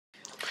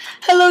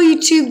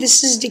YouTube?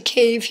 This is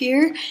Decave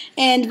here,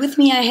 and with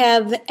me I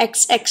have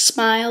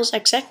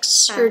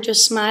XxSmilesxX, or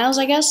just Smiles,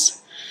 I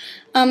guess.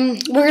 We're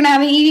gonna have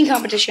an eating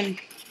competition.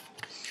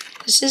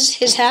 This is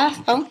his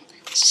half. Oh,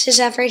 this is his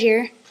half right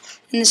here,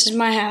 and this is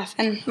my half,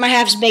 and my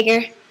half's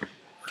bigger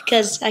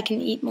because I can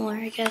eat more,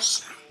 I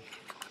guess.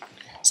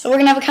 So we're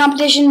gonna have a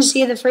competition to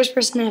see the first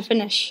person to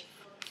finish.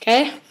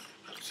 Okay?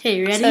 Okay,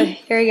 you ready? So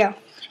here we go.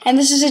 And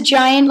this is a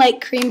giant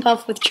like cream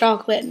puff with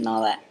chocolate and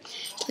all that.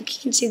 Look,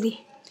 you can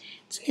see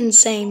it's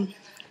insane.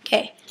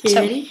 Okay, so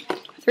ready?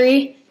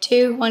 3,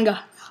 2, 1, go.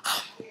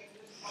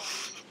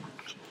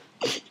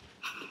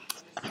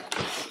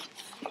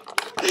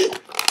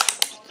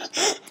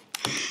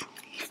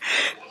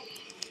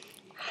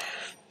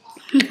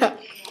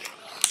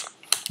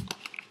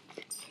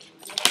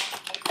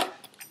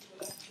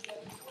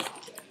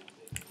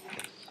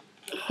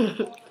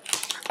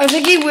 I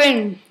think he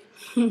wins.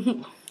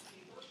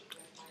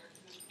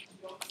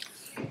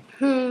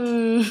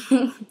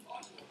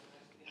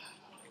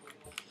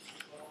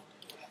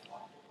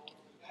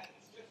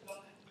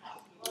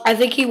 I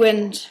think he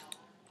wins.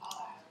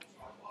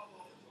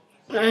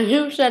 And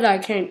who said I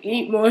can't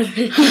eat more than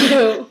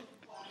you?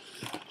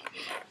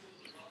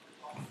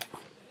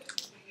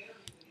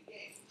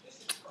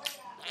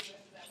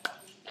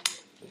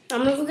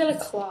 I'm gonna go get a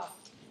cloth.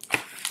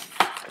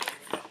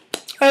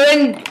 I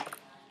win.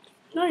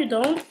 No, you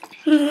don't.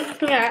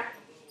 Yeah.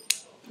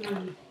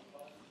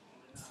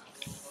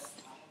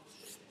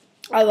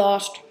 I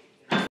lost.